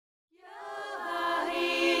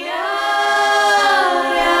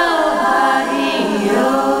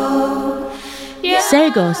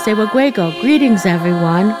Sego, Sewagwego, greetings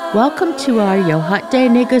everyone. Welcome to our Yohatde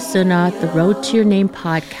Negasuna, The Road to Your Name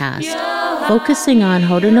podcast, focusing on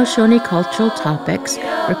Haudenosaunee cultural topics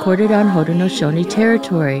recorded on Haudenosaunee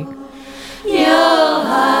territory.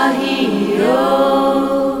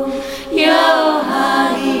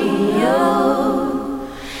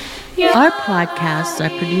 Our podcasts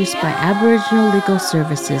are produced by Aboriginal Legal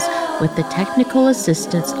Services with the technical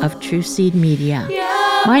assistance of True Seed Media.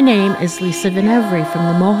 My name is ElizaBeth from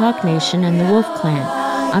the Mohawk Nation and the Wolf Clan.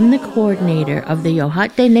 I'm the coordinator of the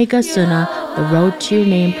Yohatde Negasuna, The Road to Your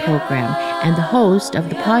Name program, and the host of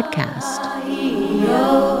the podcast.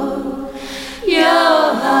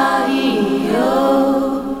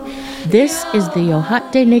 This is the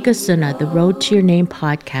Yohatde Negasuna, The Road to Your Name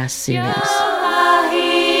podcast series.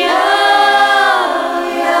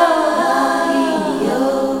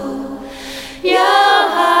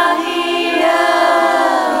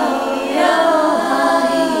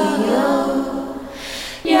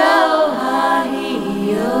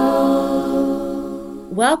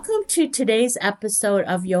 Welcome to today's episode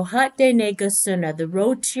of Yohatde Negasuna, The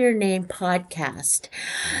Road to Your Name podcast.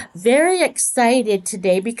 Very excited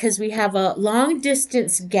today because we have a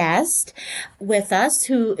long-distance guest with us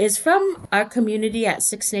who is from our community at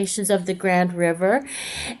Six Nations of the Grand River.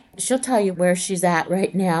 She'll tell you where she's at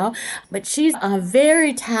right now, but she's a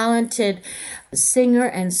very talented singer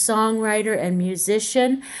and songwriter and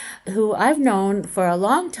musician who I've known for a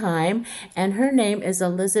long time, and her name is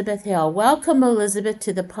ElizaBeth Hill. Welcome, ElizaBeth,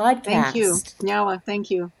 to the podcast. Thank you, Nyawa.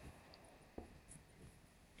 Thank you.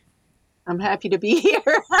 I'm happy to be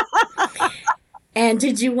here. And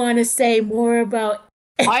did you want to say more about...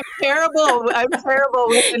 I'm terrible with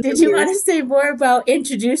interviews. Did you want to say more about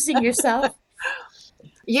introducing yourself?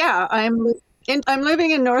 Yeah, I'm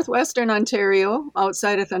living in northwestern Ontario,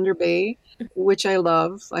 outside of Thunder Bay, which I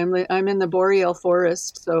love. I'm in the boreal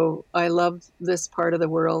forest, so I love this part of the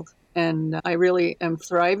world, and I really am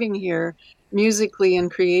thriving here musically and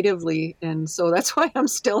creatively, and so that's why I'm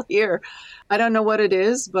still here. I don't know what it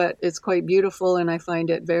is, but it's quite beautiful, and I find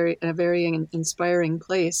it a very inspiring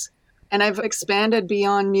place. And I've expanded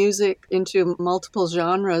beyond music into multiple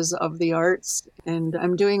genres of the arts, and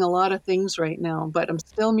I'm doing a lot of things right now, but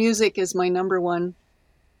music is my number one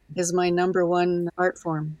art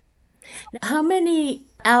form. How many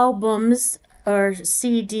albums or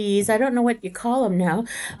CDs, I don't know what you call them now,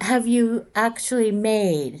 have you actually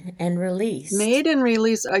made and released? Made and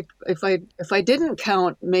released. If I didn't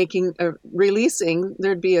count releasing,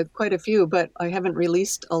 there'd be quite a few, but I haven't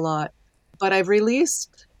released a lot. But I've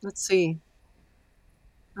released, let's see.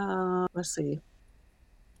 1,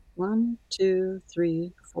 2,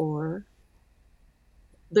 3, 4.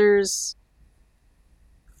 There's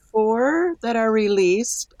 4 that are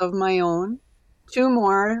released of my own. 2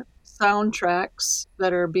 more soundtracks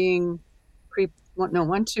that are being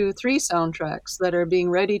 1, 2, 3 soundtracks that are being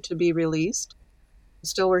ready to be released. I'm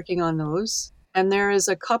still working on those. And there is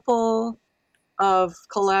a couple of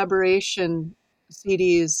collaboration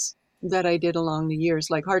CDs that I did along the years,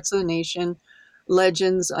 like Hearts of the Nation,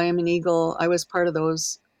 Legends, I Am an Eagle. I was part of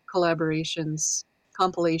those collaborations,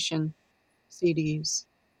 compilation CDs.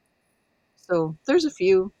 So there's a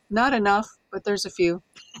few, not enough, but there's a few.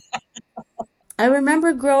 I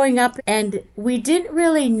remember growing up and we didn't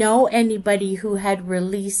really know anybody who had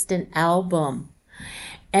released an album.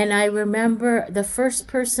 And I remember the first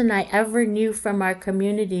person I ever knew from our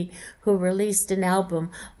community who released an album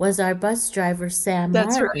was our bus driver, Sam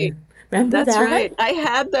That's Martin. right. Remember That's that? right. I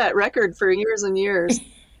had that record for years and years.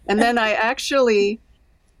 And then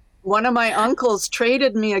one of my uncles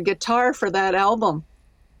traded me a guitar for that album.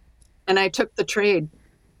 And I took the trade.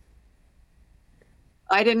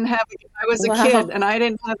 I was a kid and I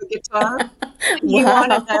didn't have a guitar. He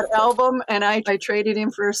wanted that album and I traded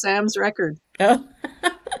him for Sam's record. Oh.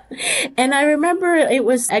 And I remember it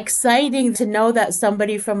was exciting to know that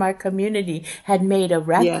somebody from our community had made a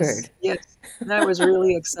record. Yes, that was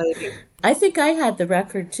really exciting. I think I had the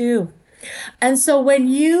record too. And so when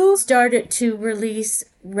you started to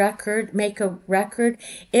make a record,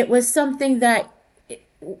 it was something that,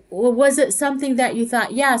 was it something that you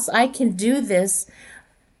thought, yes, I can do this.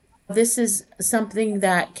 This is something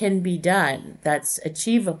that can be done, that's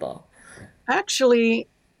achievable? Actually,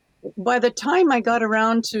 by the time I got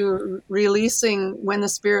around to releasing When the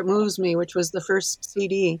Spirit Moves Me, which was the first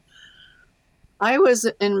CD, I was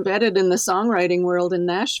embedded in the songwriting world in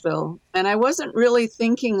Nashville, and I wasn't really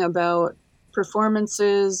thinking about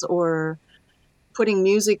performances or putting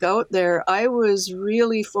music out there. I was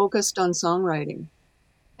really focused on songwriting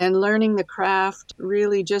and learning the craft,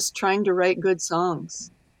 really just trying to write good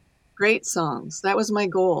songs. great songs. That was my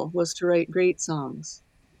goal, was to write great songs.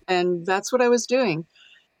 And that's what I was doing.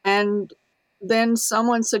 And then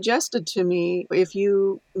someone suggested to me, if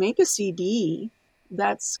you make a CD,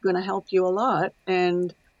 that's going to help you a lot.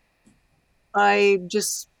 And I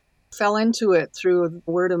just fell into it through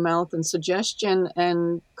word of mouth and suggestion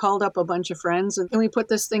and called up a bunch of friends and can we put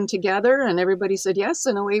this thing together? And everybody said yes,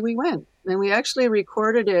 and away we went. And we actually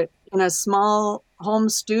recorded it in a small home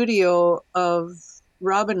studio of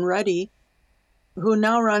Robin Ruddy, who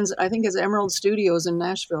now runs, I think, his Emerald Studios in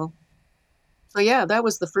Nashville. So yeah, that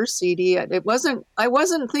was the first CD. I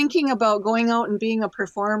wasn't thinking about going out and being a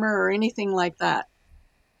performer or anything like that.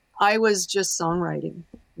 I was just songwriting.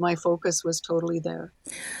 My focus was totally there.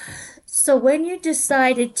 So when you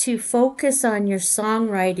decided to focus on your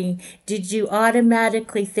songwriting, did you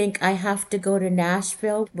automatically think I have to go to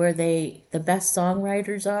Nashville where the best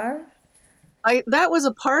songwriters are? That was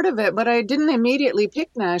a part of it, but I didn't immediately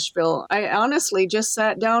pick Nashville. I honestly just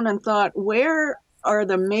sat down and thought, where are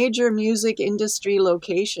the major music industry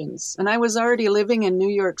locations? And I was already living in New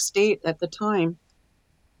York State at the time.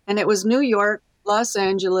 And it was New York, Los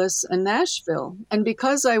Angeles, and Nashville. And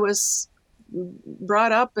because I was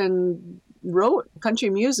brought up and wrote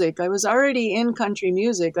country music, I was already in country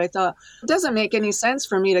music. I thought, it doesn't make any sense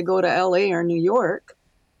for me to go to LA or New York.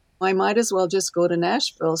 I might as well just go to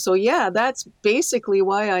Nashville. So yeah, that's basically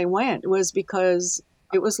why I went, was because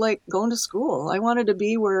it was like going to school. I wanted to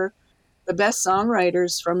be where the best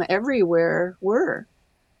songwriters from everywhere were.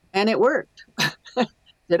 And it worked.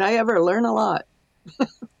 Did I ever learn a lot?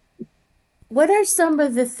 What are some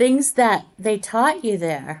of the things that they taught you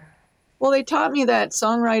there? Well, they taught me that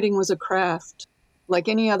songwriting was a craft. Like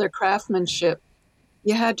any other craftsmanship,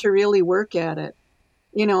 you had to really work at it.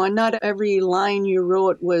 And not every line you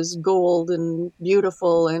wrote was gold and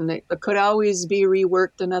beautiful, and it could always be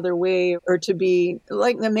reworked another way, or to be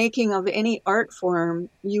like the making of any art form.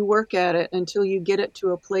 You work at it until you get it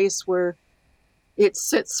to a place where it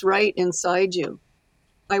sits right inside you.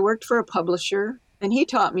 I worked for a publisher, and he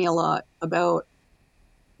taught me a lot about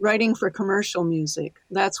writing for commercial music.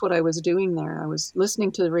 That's what I was doing there. I was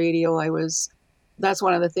listening to the radio. That's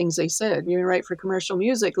one of the things they said. You write for commercial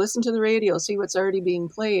music, listen to the radio, see what's already being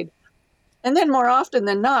played. And then more often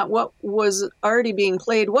than not, what was already being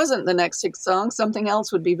played wasn't the next hit song. Something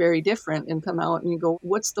else would be very different and come out, and you go,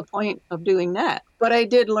 what's the point of doing that? But I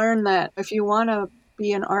did learn that if you want to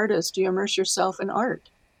be an artist, you immerse yourself in art.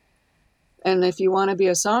 And if you want to be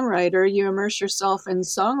a songwriter, you immerse yourself in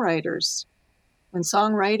songwriters and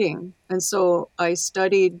songwriting. And so I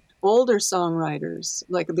studied older songwriters,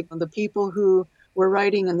 like the people who were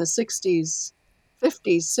writing in the 60s,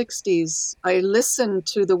 50s, 60s. I listened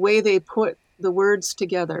to the way they put the words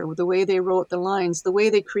together, the way they wrote the lines, the way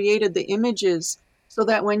they created the images, so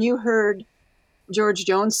that when you heard George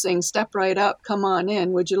Jones sing, "Step Right Up, Come On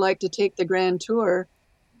In, Would You Like to Take the Grand Tour?"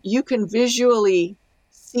 you can visually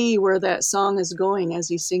see where that song is going as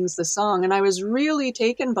he sings the song. And I was really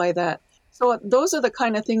taken by that. So those are the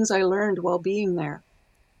kind of things I learned while being there.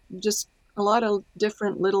 Just a lot of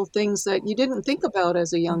different little things that you didn't think about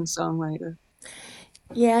as a young songwriter.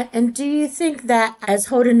 Yeah, and do you think that as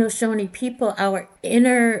Haudenosaunee people, our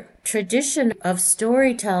inner tradition of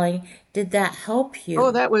storytelling, did that help you?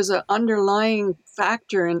 Oh, that was an underlying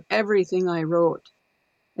factor in everything I wrote.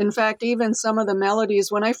 In fact, even some of the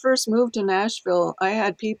melodies, when I first moved to Nashville, I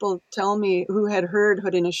had people tell me who had heard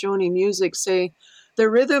Haudenosaunee music say, the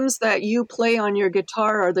rhythms that you play on your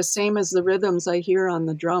guitar are the same as the rhythms I hear on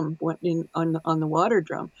the drum, on the water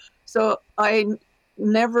drum. So I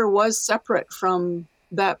never was separate from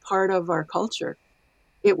that part of our culture.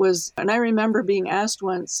 It was, and I remember being asked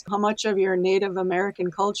once, how much of your Native American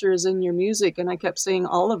culture is in your music? And I kept saying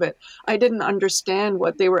all of it. I didn't understand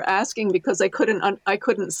what they were asking because I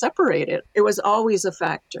couldn't separate it. It was always a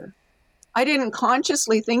factor. I didn't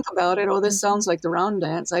consciously think about it. Oh, this sounds like the round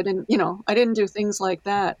dance. I didn't do things like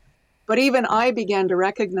that. But even I began to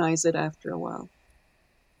recognize it after a while.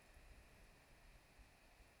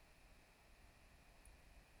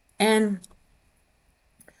 And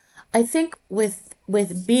I think with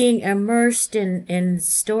being immersed in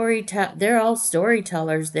storytelling, they're all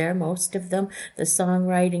storytellers there, most of them, the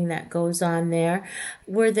songwriting that goes on there.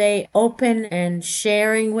 Were they open and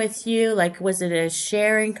sharing with you? Like, was it a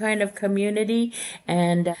sharing kind of community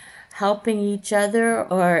and helping each other?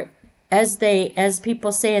 Or as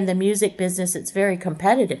people say in the music business, it's very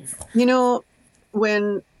competitive.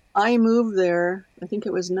 When I moved there, I think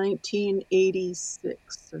it was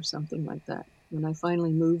 1986 or something like that, when I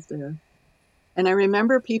finally moved there. And I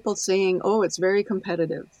remember people saying, oh, it's very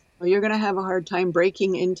competitive. Or you're going to have a hard time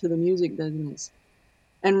breaking into the music business.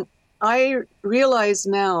 And I realize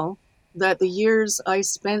now that the years I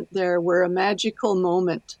spent there were a magical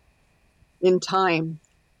moment in time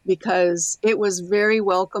because it was very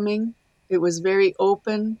welcoming. It was very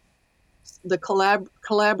open. The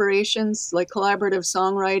collaborations, like collaborative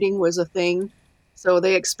songwriting, was a thing. So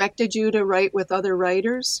they expected you to write with other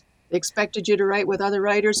writers. They expected you to write with other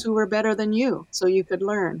writers who were better than you so you could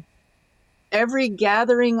learn. Every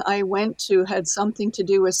gathering I went to had something to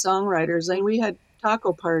do with songwriters. And we had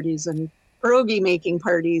taco parties and pierogi making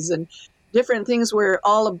parties and different things where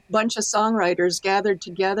all a bunch of songwriters gathered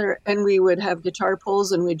together, and we would have guitar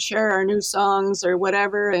pulls and we'd share our new songs or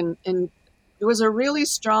whatever. And it was a really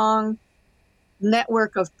strong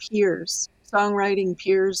network of peers, songwriting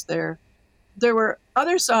peers there. There were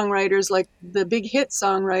other songwriters, like the big hit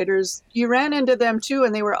songwriters. You ran into them too,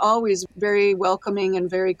 and they were always very welcoming and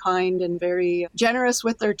very kind and very generous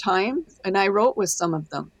with their time. And I wrote with some of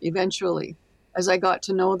them eventually as I got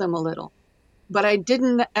to know them a little. But I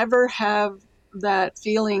didn't ever have that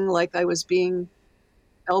feeling like I was being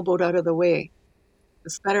elbowed out of the way.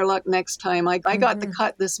 It's better luck next time. I got the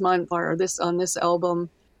cut this month or this on this album.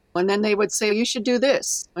 And then they would say, you should do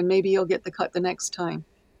this, and maybe you'll get the cut the next time.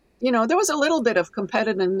 You know, there was a little bit of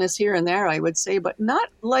competitiveness here and there, I would say, but not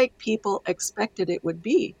like people expected it would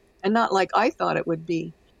be, and not like I thought it would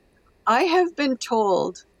be. I have been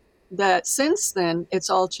told that since then, it's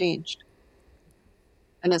all changed.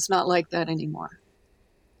 And it's not like that anymore.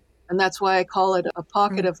 And that's why I call it a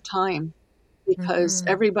pocket of time, because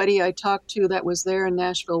everybody I talked to that was there in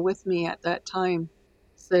Nashville with me at that time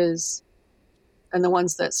says, and the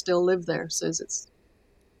ones that still live there says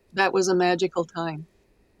that was a magical time,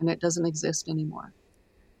 and it doesn't exist anymore.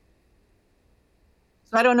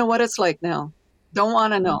 So I don't know what it's like now. Don't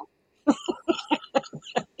want to know.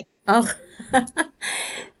 Oh.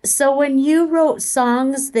 So when you wrote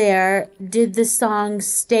songs there, did the songs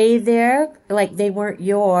stay there? Like they weren't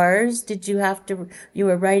yours? Did you have to, you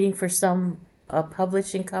were writing for some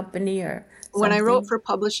publishing company or When I wrote something? for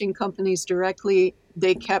publishing companies directly,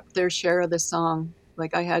 they kept their share of the song.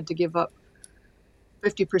 Like I had to give up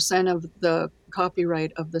 50% of the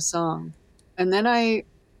copyright of the song. And then I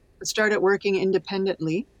started working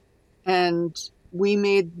independently, and we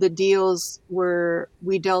made the deals where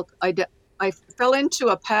I fell into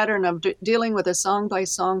a pattern of dealing with a song by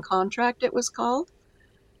song contract, it was called.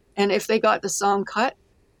 And if they got the song cut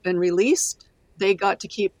and released, they got to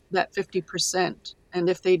keep that 50%. And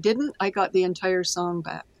if they didn't, I got the entire song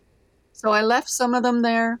back. So I left some of them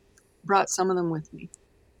there, brought some of them with me.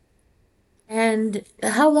 And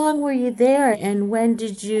how long were you there? And when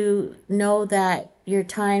did you know that your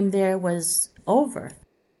time there was over?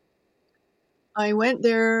 I went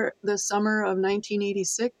there the summer of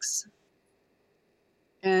 1986,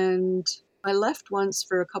 and I left once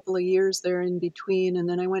for a couple of years there in between, and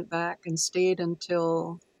then I went back and stayed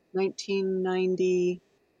until 1990.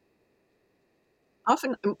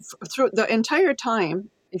 Often through the entire time,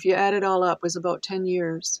 if you add it all up, was about 10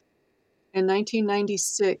 years. In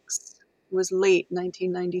 1996, it was late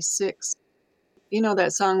 1996. You know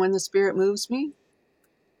that song, When the Spirit Moves Me?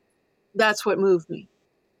 That's what moved me.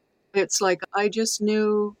 It's like I just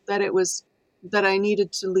knew that that I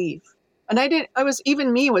needed to leave. And I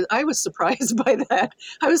was surprised by that.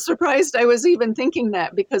 I was surprised I was even thinking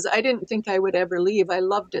that, because I didn't think I would ever leave. I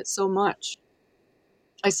loved it so much.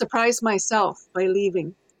 I surprised myself by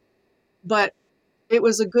leaving. But it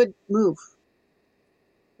was a good move.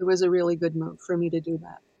 It was a really good move for me to do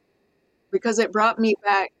that, because it brought me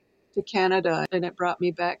back to Canada, and it brought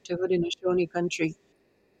me back to Haudenosaunee country,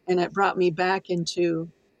 and it brought me back into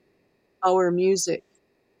our music.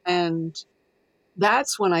 And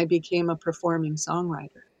that's when I became a performing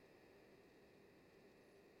songwriter.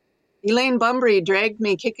 Elaine Bunbury dragged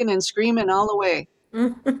me kicking and screaming all the way.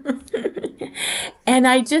 And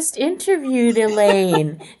I just interviewed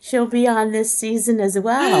Elaine. She'll be on this season as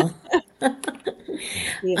well.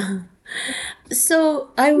 Yeah.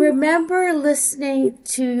 So I remember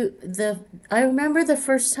the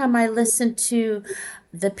first time I listened to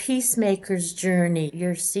The Peacemaker's Journey,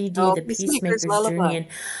 your CD, Oh, The Peacemaker's Peacemaker's Lullaby. Journey,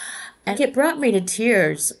 and it brought me to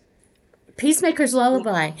tears. Peacemaker's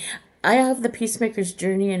Lullaby. I have the Peacemaker's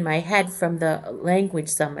Journey in my head from the language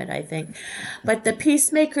summit, I think. But the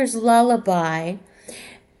Peacemaker's Lullaby,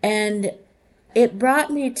 and it brought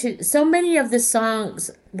me to so many of the songs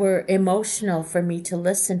were emotional for me to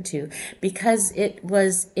listen to because it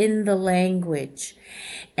was in the language,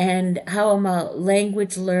 and how I'm a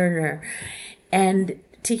language learner, and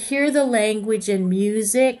to hear the language in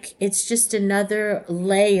music, it's just another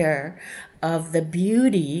layer of the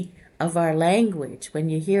beauty of our language when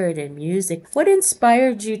you hear it in music. What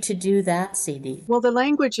inspired you to do that, CD? Well, the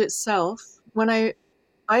language itself, when I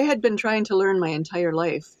I had been trying to learn my entire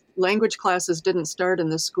life. Language classes didn't start in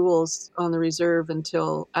the schools on the reserve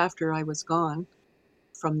until after I was gone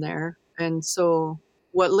from there. And so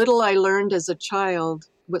what little I learned as a child,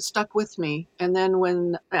 what stuck with me. And then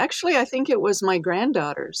I think it was my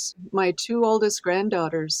granddaughters, my two oldest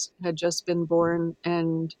granddaughters had just been born.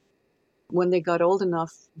 And when they got old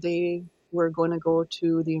enough, they were going to go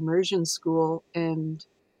to the immersion school. And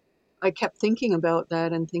I kept thinking about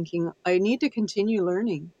that and thinking, I need to continue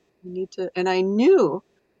learning. And I knew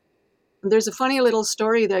there's a funny little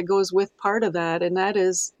story that goes with part of that. And that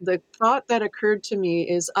is the thought that occurred to me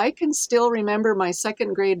is I can still remember my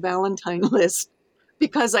second grade Valentine list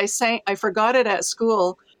because I forgot it at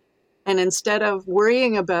school. And instead of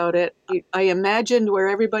worrying about it, I imagined where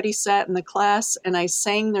everybody sat in the class and I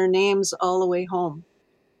sang their names all the way home.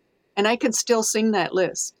 And I could still sing that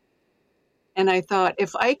list. And I thought,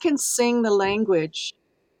 if I can sing the language,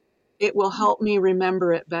 it will help me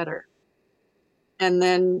remember it better. And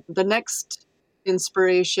then the next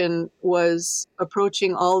inspiration was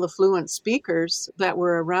approaching all the fluent speakers that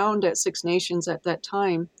were around at Six Nations at that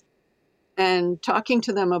time and talking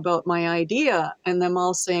to them about my idea and them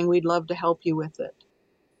all saying, we'd love to help you with it.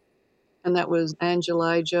 And that was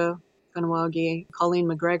Angelija Ganawagi, Colleen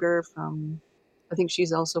McGregor I think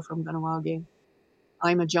she's also from Ganawagi,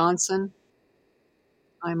 Ima Johnson,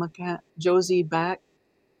 Josie Back,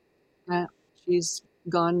 she's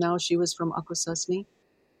gone now. She was from Akwesasne.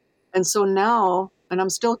 And so now, and I'm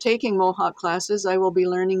still taking Mohawk classes. I will be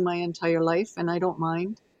learning my entire life, and I don't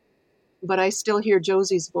mind. But I still hear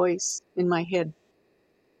Josie's voice in my head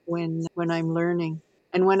when I'm learning.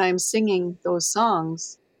 And when I'm singing those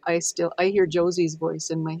songs, I hear Josie's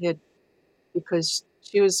voice in my head because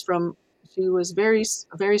she was a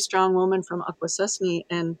very strong woman from Akwesasne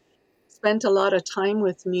and spent a lot of time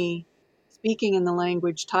with me speaking in the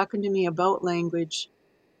language, talking to me about language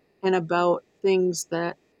and about things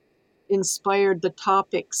that inspired the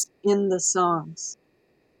topics in the songs.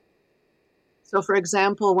 So, for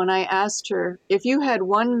example, when I asked her, if you had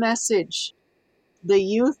one message, the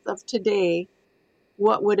youth of today,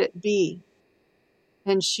 what would it be?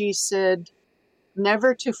 And she said,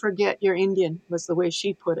 never to forget you're Indian, was the way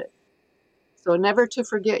she put it. So never to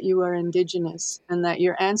forget you are Indigenous and that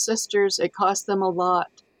your ancestors, it cost them a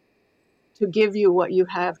lot to give you what you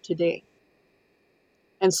have today.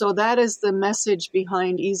 And so that is the message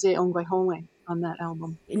behind Ize Ongwehome on that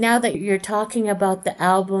album. Now that you're talking about the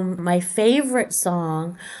album, my favorite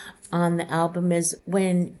song on the album is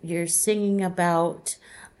when you're singing about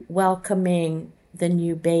welcoming the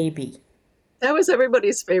new baby. That was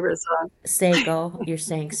everybody's favorite song. Sego, you're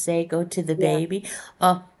saying Sego to the Yeah. baby.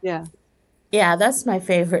 Oh, Yeah. Yeah, that's my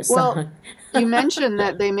favorite song. Well, you mentioned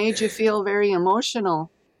that they made you feel very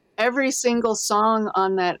emotional. Every single song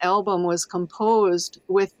on that album was composed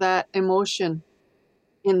with that emotion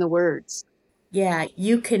in the words. Yeah,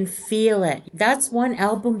 you can feel it. That's one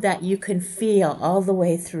album that you can feel all the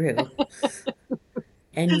way through.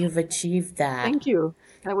 And you've achieved that. Thank you.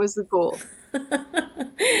 That was the goal.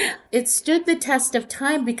 It stood the test of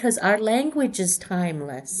time because our language is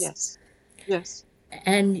timeless. Yes. Yes.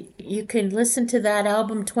 And you can listen to that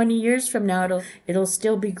album 20 years from now. It'll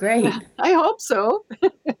still be great. I hope so.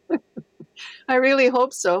 I really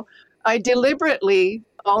hope so. I deliberately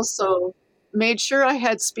also made sure I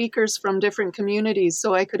had speakers from different communities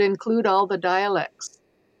so I could include all the dialects.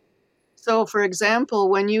 So, for example,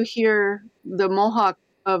 when you hear the Mohawk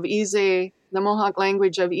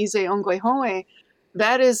language of Ize Ongwehome,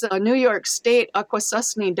 that is a New York State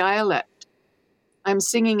Akwesasne dialect. I'm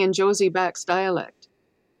singing in Josie Back's dialect,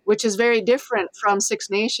 which is very different from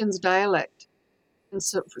Six Nations dialect. And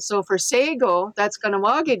so for Sego, that's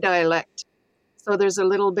Ganawagi dialect. So there's a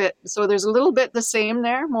little bit the same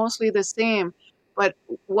there, mostly the same. But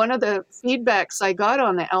one of the feedbacks I got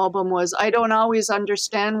on the album was, I don't always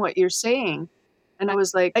understand what you're saying. And I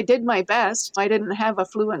was like, I did my best. I didn't have a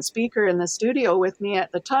fluent speaker in the studio with me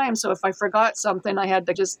at the time. So if I forgot something, I had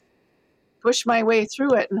to just push my way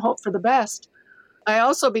through it and hope for the best. I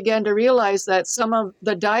also began to realize that some of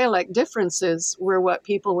the dialect differences were what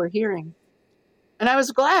people were hearing. And I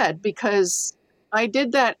was glad because I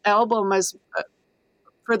did that album as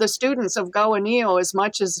for the students of Gawaneo as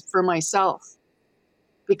much as for myself,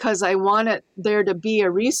 because I wanted there to be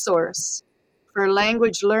a resource for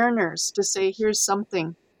language learners to say, here's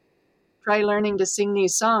something. Try learning to sing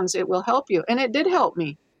these songs. It will help you. And it did help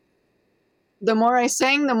me. The more I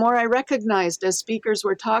sang, the more I recognized as speakers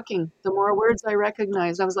were talking, the more words I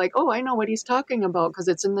recognized. I was like, oh, I know what he's talking about because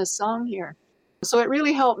it's in this song here. So it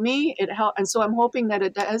really helped me. And so I'm hoping that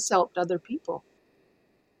it has helped other people.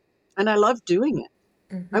 And I love doing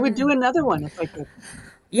it. Mm-hmm. I would do another one if I could.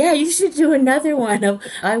 Yeah, you should do another one.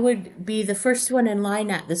 I would be the first one in line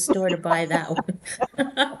at the store to buy that one.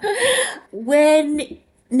 When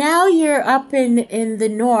now you're up in the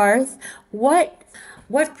north, what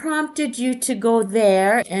what prompted you to go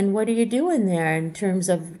there and what are you doing there in terms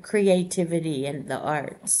of creativity and the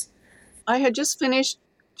arts? I had just finished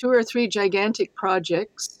 2 or 3 gigantic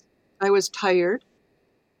projects. I was tired.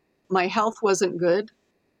 My health wasn't good,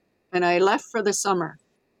 and I left for the summer.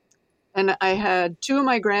 And I had 2 of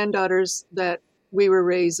my granddaughters that we were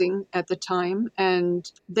raising at the time,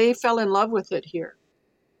 and they fell in love with it here.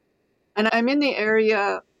 And I'm in the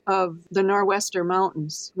area of the Nor'Wester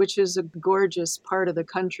Mountains, which is a gorgeous part of the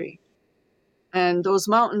country. And those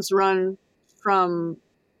mountains run from,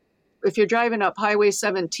 if you're driving up Highway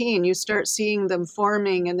 17, you start seeing them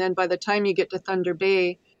forming. And then by the time you get to Thunder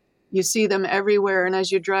Bay, you see them everywhere. And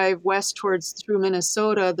as you drive west towards through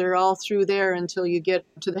Minnesota, they're all through there until you get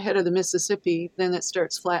to the head of the Mississippi. Then it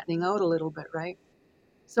starts flattening out a little bit, right?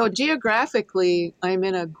 So geographically, I'm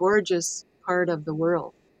in a gorgeous part of the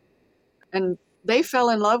world. And they fell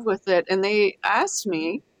in love with it. And they asked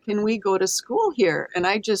me, can we go to school here? And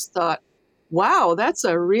I just thought, wow, that's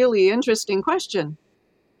a really interesting question.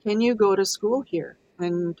 Can you go to school here?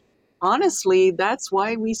 And honestly, that's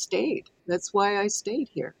why we stayed. That's why I stayed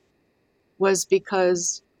here, was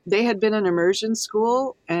because they had been in immersion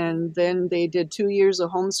school and then they did 2 years of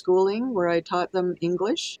homeschooling where I taught them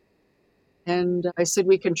English. And I said,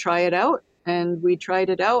 we can try it out. And we tried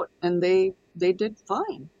it out and they did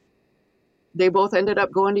fine. They both ended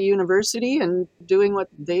up going to university and doing what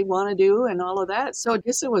they want to do and all of that. So I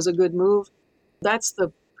guess it was a good move. That's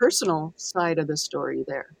the personal side of the story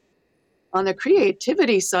there. On the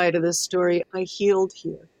creativity side of the story, I healed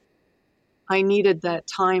here. I needed that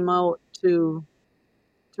time out to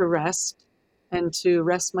rest and to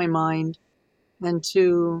rest my mind and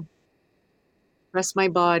to rest my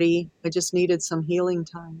body. I just needed some healing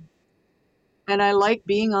time. And I like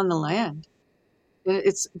being on the land.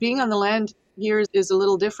 It's being on the land here is a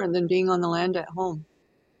little different than being on the land at home.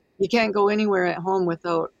 You can't go anywhere at home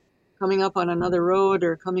without coming up on another road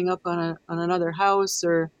or coming up on another house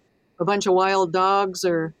or a bunch of wild dogs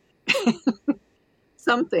or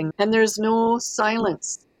something. And there's no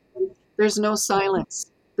silence. There's no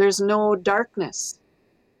silence. There's no darkness.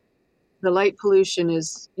 The light pollution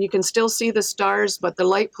is, you can still see the stars, but the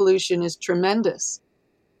light pollution is tremendous.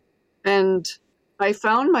 And I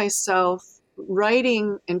found myself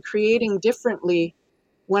writing and creating differently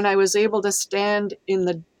when I was able to stand in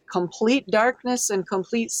the complete darkness and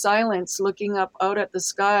complete silence, looking up out at the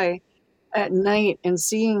sky at night and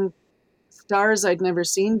seeing stars I'd never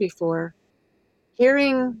seen before,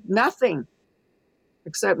 hearing nothing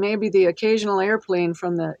except maybe the occasional airplane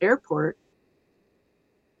from the airport.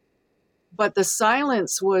 But the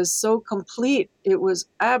silence was so complete. It was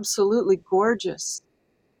absolutely gorgeous.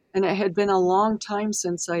 And it had been a long time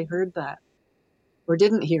since I heard that or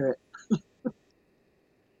didn't hear it.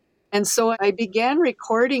 And so I began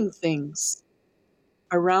recording things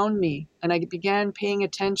around me, and I began paying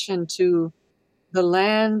attention to the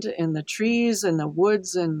land and the trees and the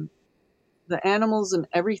woods and the animals and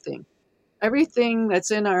everything. Everything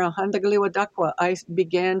that's in our Handagaliwadakwa, I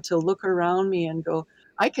began to look around me and go,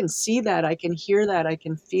 I can see that, I can hear that, I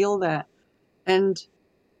can feel that. And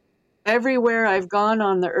everywhere I've gone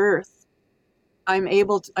on the earth,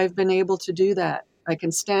 I've been able to do that. I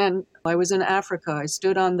can stand. I was in Africa. I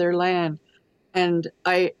stood on their land, and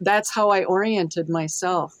that's how I oriented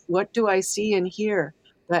myself. What do I see and hear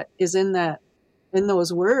that is in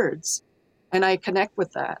those words? And I connect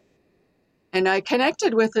with that. And I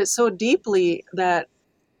connected with it so deeply that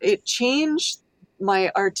it changed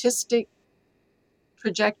my artistic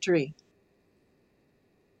trajectory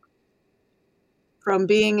from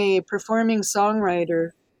being a performing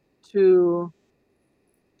songwriter to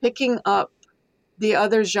picking up the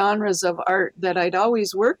other genres of art that I'd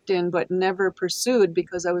always worked in but never pursued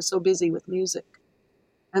because I was so busy with music.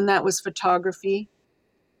 And that was photography,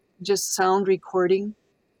 just sound recording,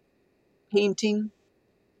 painting,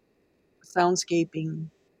 soundscaping,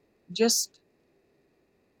 just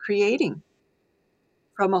creating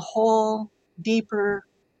from a whole deeper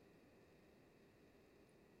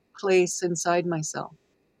place inside myself.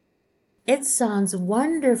 It sounds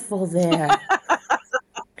wonderful there.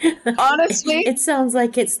 Honestly, It sounds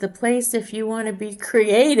like it's the place if you want to be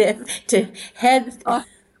creative to head.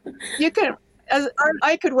 you can,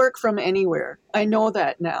 I could work from anywhere. I know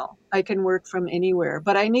that now. I can work from anywhere,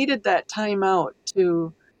 but I needed that time out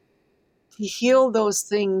to heal those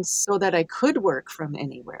things so that I could work from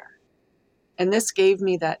anywhere. And this gave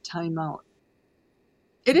me that time out.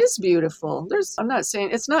 It is beautiful. I'm not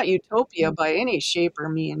saying it's not utopia by any shape or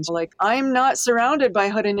means. Like, I'm not surrounded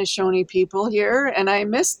by Haudenosaunee people here, and I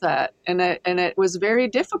miss that. And it was very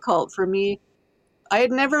difficult for me. I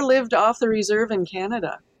had never lived off the reserve in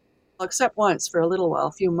Canada, except once for a little while,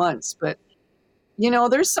 a few months. But,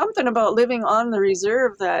 there's something about living on the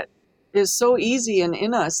reserve that is so easy and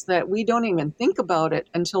in us that we don't even think about it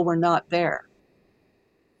until we're not there.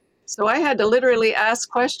 So I had to literally ask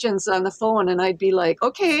questions on the phone, and I'd be like,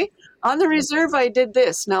 okay, on the reserve, I did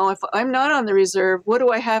this. Now, if I'm not on the reserve, what do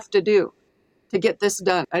I have to do to get this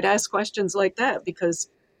done? I'd ask questions like that because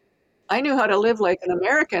I knew how to live like an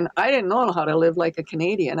American. I didn't know how to live like a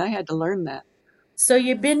Canadian. I had to learn that. So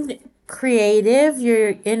you've been creative,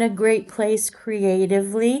 you're in a great place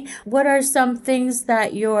creatively. What are some things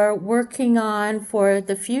that you're working on for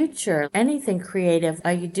the future? Anything creative?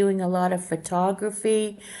 Are you doing a lot of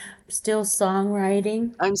photography, still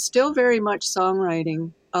songwriting? I'm still very much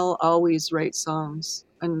songwriting. I'll always write songs.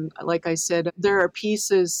 And like I said, there are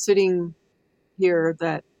pieces sitting here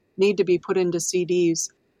that need to be put into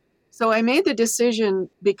CDs. So I made the decision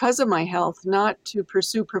because of my health not to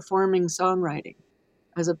pursue performing songwriting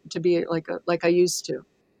to be like I used to.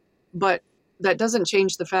 But that doesn't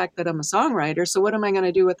change the fact that I'm a songwriter. So what am I going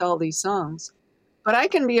to do with all these songs? But I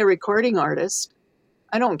can be a recording artist.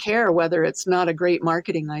 I don't care whether it's not a great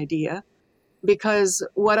marketing idea, because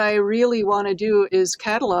what I really want to do is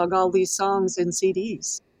catalog all these songs in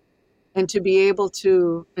CDs and to be able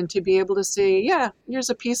to say, yeah, here's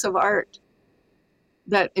a piece of art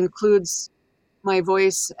that includes my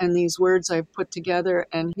voice and these words I've put together,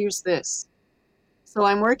 and here's this. So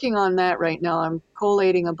I'm working on that right now. I'm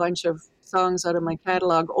collating a bunch of songs out of my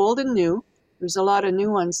catalog, old and new. There's a lot of new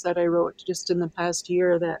ones that I wrote just in the past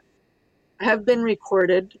year that have been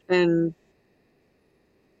recorded, and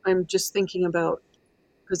I'm just thinking about,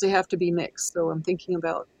 because they have to be mixed. So I'm thinking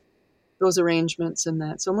about those arrangements and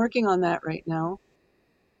that. So I'm working on that right now.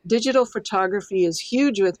 Digital photography is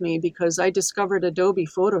huge with me because I discovered Adobe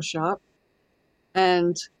Photoshop,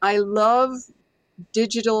 and I love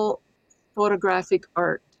digital photographic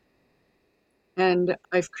art. And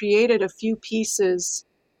I've created a few pieces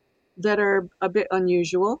that are a bit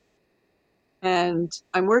unusual. And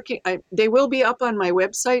they will be up on my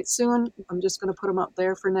website soon. I'm just going to put them up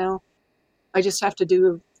there for now. I just have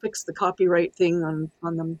to fix the copyright thing on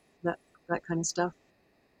them, that kind of stuff.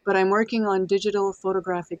 But I'm working on digital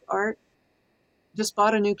photographic art. Just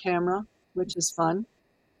bought a new camera, which is fun,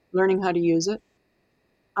 learning how to use it.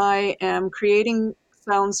 I am creating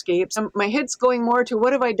soundscapes. My head's going more to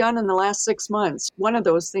what have I done in the last 6 months. One of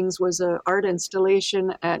those things was an art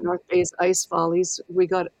installation at North Bay's Ice Follies. We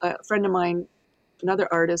got a friend of mine,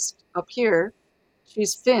 another artist up here.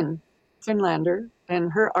 She's Finlander,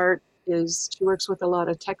 and her art she works with a lot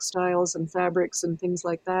of textiles and fabrics and things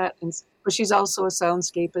like that. But she's also a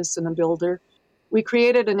soundscapist and a builder. We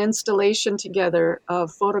created an installation together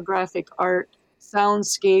of photographic art,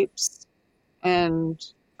 soundscapes, and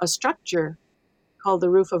a structure called the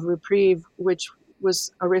Roof of Reprieve, which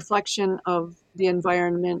was a reflection of the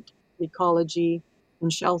environment, ecology,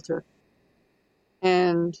 and shelter.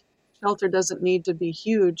 And shelter doesn't need to be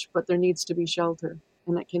huge, but there needs to be shelter,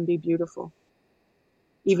 and it can be beautiful,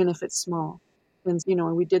 even if it's small. And,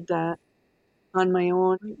 we did that on my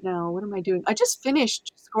own. Right now, what am I doing? I just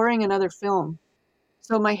finished scoring another film.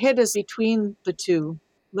 So my head is between the two,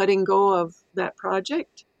 letting go of that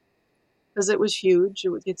project, because it was huge.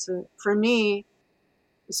 For me,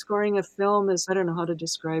 scoring a film is, I don't know how to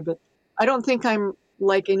describe it. I don't think I'm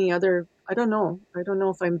like any other, I don't know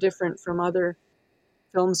if I'm different from other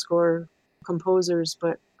film score composers,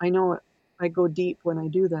 but I know I go deep when I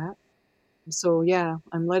do that. So yeah,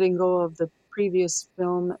 I'm letting go of the previous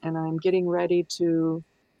film, and I'm getting ready to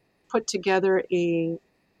put together a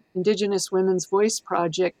Indigenous Women's Voice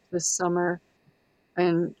project this summer,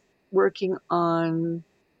 and working on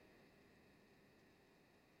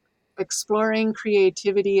exploring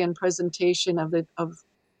creativity and presentation of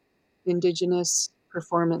Indigenous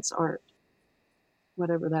performance art,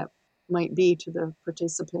 whatever that might be to the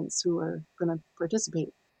participants who are going to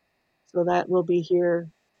participate. So that will be here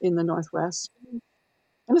in the Northwest.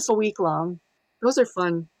 And it's a week long. Those are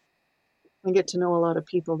fun. I get to know a lot of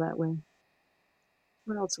people that way.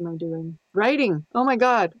 What else am I doing? Writing. Oh my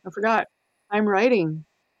God, I forgot. I'm writing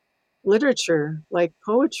literature, like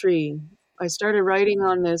poetry. I started writing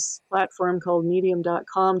on this platform called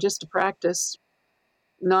medium.com just to practice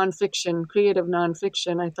nonfiction, creative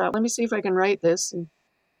nonfiction. I thought, let me see if I can write this. And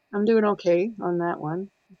I'm doing okay on that one.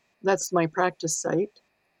 That's my practice site.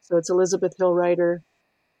 So it's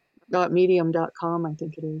ElizaBethHillWriter.medium.com, I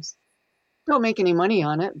think it is. Don't make any money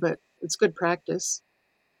on it, but it's good practice.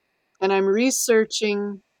 and I'm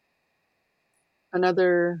researching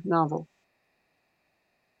another novel.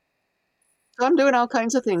 So I'm doing all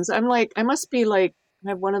kinds of things. I'm like, I must be like, I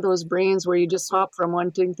have one of those brains where you just hop from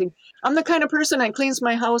one thing. I'm the kind of person that cleans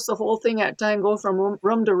my house the whole thing at a time, go from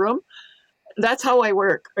room to room. That's how I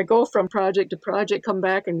work. I go from project to project, come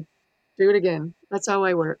back and do it again. That's how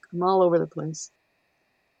I work. I'm all over the place.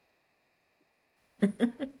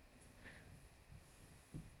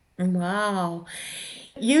 Wow.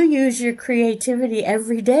 You use your creativity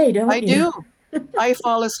every day, I don't you? do. I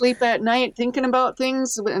fall asleep at night thinking about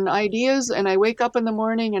things and ideas, and I wake up in the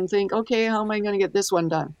morning and think, okay, how am I going to get this one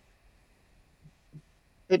done?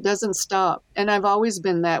 It doesn't stop. And I've always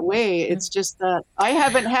been that way. It's just that I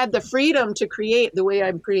haven't had the freedom to create the way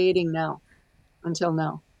I'm creating now until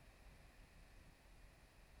now.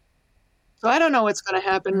 So I don't know what's going to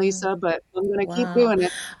happen, Lisa, but I'm going to keep Wow. doing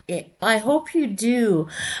it. I hope you do.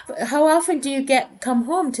 How often do you come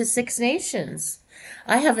home to Six Nations?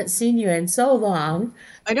 I haven't seen you in so long.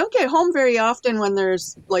 I don't get home very often when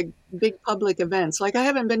there's like big public events. Like I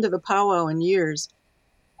haven't been to the powwow in years.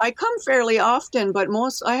 I come fairly often, but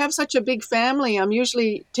I have such a big family. I'm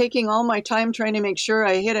usually taking all my time trying to make sure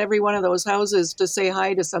I hit every one of those houses to say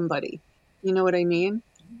hi to somebody. You know what I mean?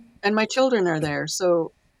 And my children are there.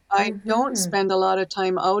 So I don't Mm-hmm. spend a lot of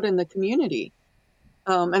time out in the community.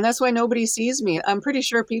 And that's why nobody sees me. I'm pretty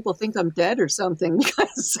sure people think I'm dead or something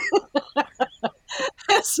because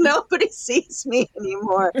nobody sees me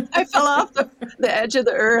anymore. I fell off the edge of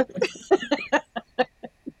the earth.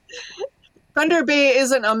 Thunder Bay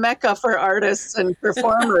isn't a mecca for artists and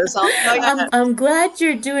performers. I'll tell you that. I'm glad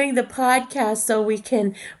you're doing the podcast so we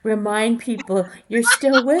can remind people you're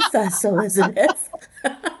still with us, Elizabeth.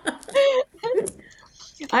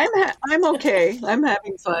 I'm okay. I'm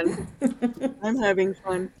having fun. I'm having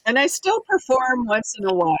fun. And I still perform once in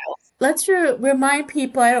a while. Let's remind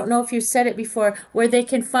people, I don't know if you said it before, where they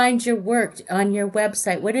can find your work on your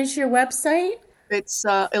website. What is your website? It's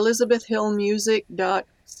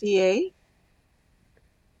ElizaBethHillmusic.ca.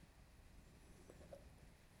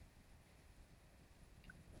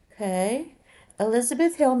 Okay. Yeah,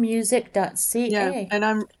 ElizaBethHillmusic.ca. and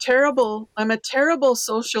I'm terrible. I'm a terrible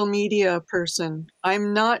social media person.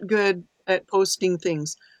 I'm not good at posting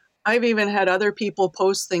things. I've even had other people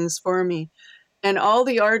post things for me. And all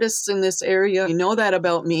the artists in this area know that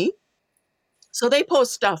about me. So they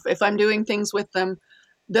post stuff. If I'm doing things with them,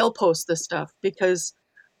 they'll post the stuff because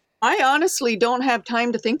I honestly don't have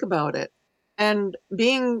time to think about it. And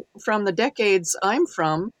being from the decades I'm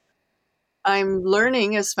from, I'm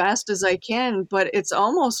learning as fast as I can, but it's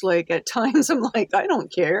almost like at times I'm like, I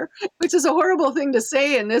don't care, which is a horrible thing to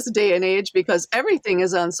say in this day and age because everything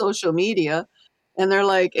is on social media. And they're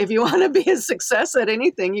like, if you want to be a success at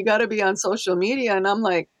anything, you got to be on social media. And I'm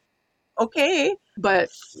like, okay, but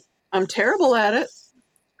I'm terrible at it.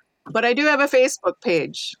 But I do have a Facebook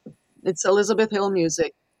page. It's Elizabeth Hill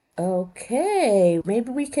Music. Okay,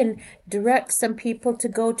 maybe we can direct some people to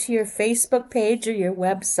go to your Facebook page or your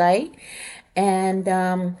website,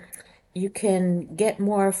 and you can get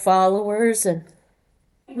more followers. And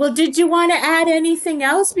well, did you want to add anything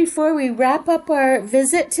else before we wrap up our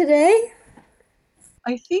visit today?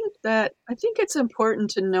 I think it's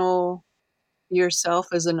important to know yourself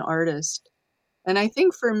as an artist. And I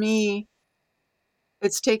think for me,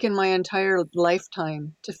 it's taken my entire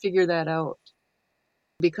lifetime to figure that out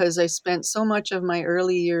because I spent so much of my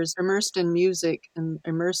early years immersed in music and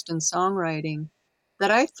immersed in songwriting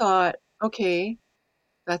that I thought, okay,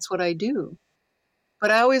 that's what I do.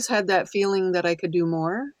 But I always had that feeling that I could do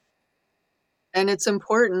more. And it's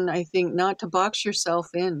important, I think, not to box yourself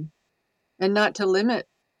in and not to limit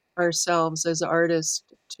ourselves as artists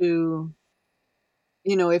to,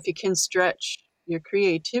 if you can stretch your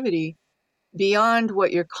creativity beyond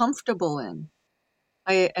what you're comfortable in.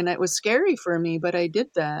 And it was scary for me, but I did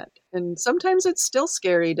that. And sometimes it's still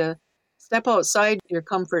scary to step outside your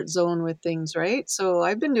comfort zone with things, right? So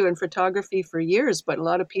I've been doing photography for years, but a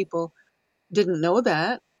lot of people didn't know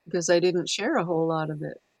that because I didn't share a whole lot of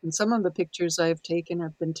it. And some of the pictures I've taken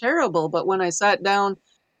have been terrible, but when I sat down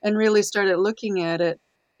and really started looking at it,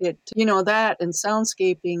 that and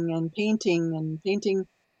soundscaping and painting,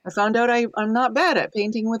 I found out I'm not bad at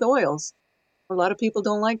painting with oils. A lot of people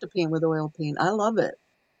don't like to paint with oil paint. I love it.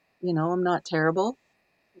 I'm not terrible,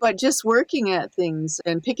 but just working at things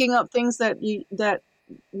and picking up things that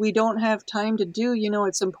we don't have time to do,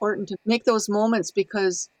 it's important to make those moments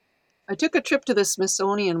because I took a trip to the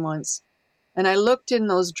Smithsonian once and I looked in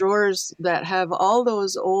those drawers that have all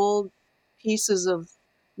those old pieces of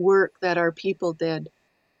work that our people did.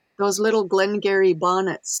 Those little Glengarry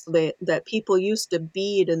bonnets that people used to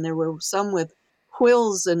bead, and there were some with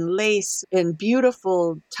quills and lace and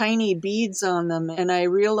beautiful tiny beads on them. And I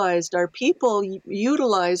realized our people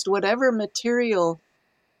utilized whatever material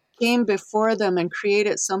came before them and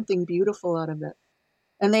created something beautiful out of it.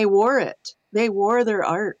 And they wore it. They wore their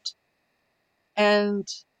art. And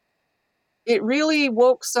it really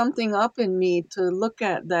woke something up in me to look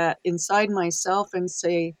at that inside myself and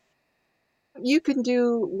say, you can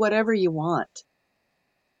do whatever you want.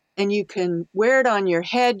 And you can wear it on your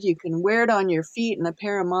head. You can wear it on your feet in a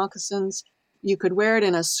pair of moccasins. You could wear it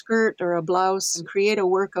in a skirt or a blouse and create a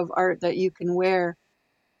work of art that you can wear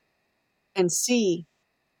and see.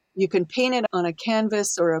 You can paint it on a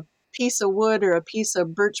canvas or a piece of wood or a piece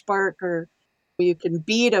of birch bark, or you can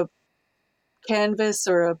bead a canvas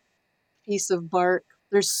or a piece of bark.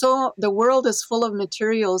 The world is full of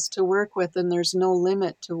materials to work with, and there's no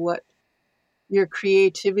limit to what your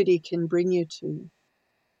creativity can bring you to.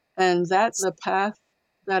 And that's the path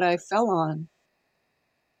that I fell on.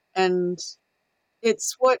 And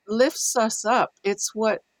it's what lifts us up. It's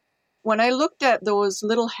what, when I looked at those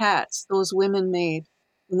little hats those women made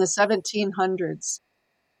in the 1700s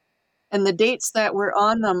and the dates that were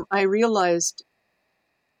on them, I realized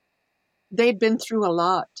they'd been through a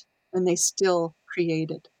lot and they still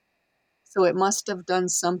created. So it must have done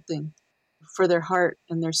something for their heart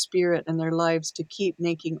and their spirit and their lives to keep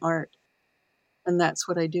making art. And that's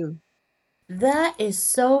what I do. That is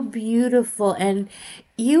so beautiful, and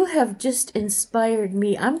you have just inspired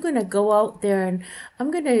me. I'm going to go out there and I'm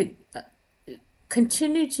going to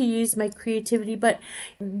continue to use my creativity, but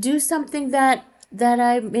do something that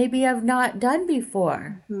I maybe have not done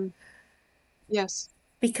before. Mm-hmm. Yes.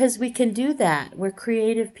 Because we can do that. We're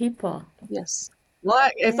creative people. Yes. Well,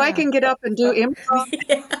 if I can get up and do improv.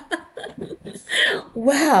 Yeah.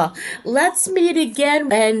 Well, let's meet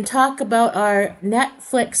again and talk about our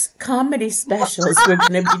Netflix comedy specials we're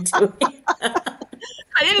going to be doing.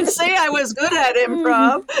 I didn't say I was good at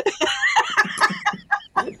improv.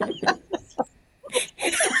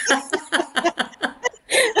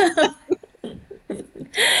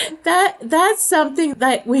 That's something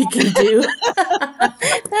that we can do.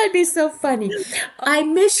 That'd be so funny. I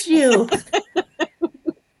miss you.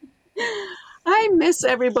 I miss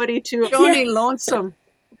everybody too. Joni lonesome.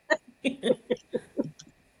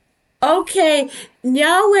 Okay,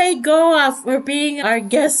 Yahweh go off for being our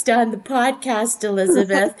guest on the podcast,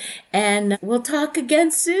 ElizaBeth, and we'll talk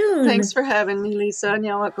again soon. Thanks for having me, Lisa.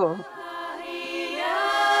 Nyawako.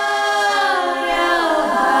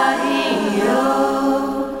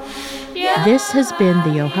 This has been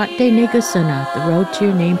the Yohate Negasuna, the Road to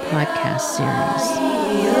Your Name podcast series.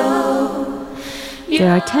 There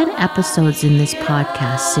are 10 episodes in this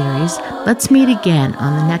podcast series. Let's meet again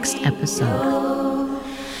on the next episode.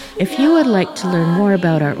 If you would like to learn more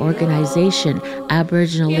about our organization,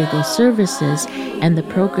 Aboriginal Legal Services, and the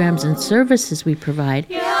programs and services we provide,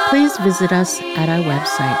 please visit us at our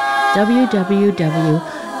website,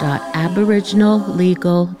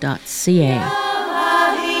 www.aboriginallegal.ca.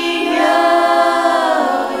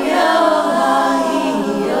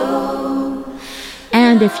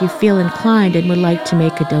 And if you feel inclined and would like to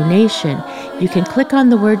make a donation, you can click on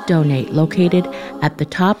the word donate located at the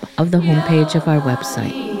top of the homepage of our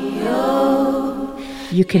website.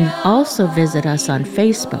 You can also visit us on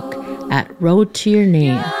Facebook at Road to Your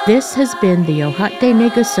Name. This has been the Yohate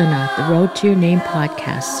Negasuna, the Road to Your Name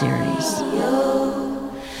podcast series.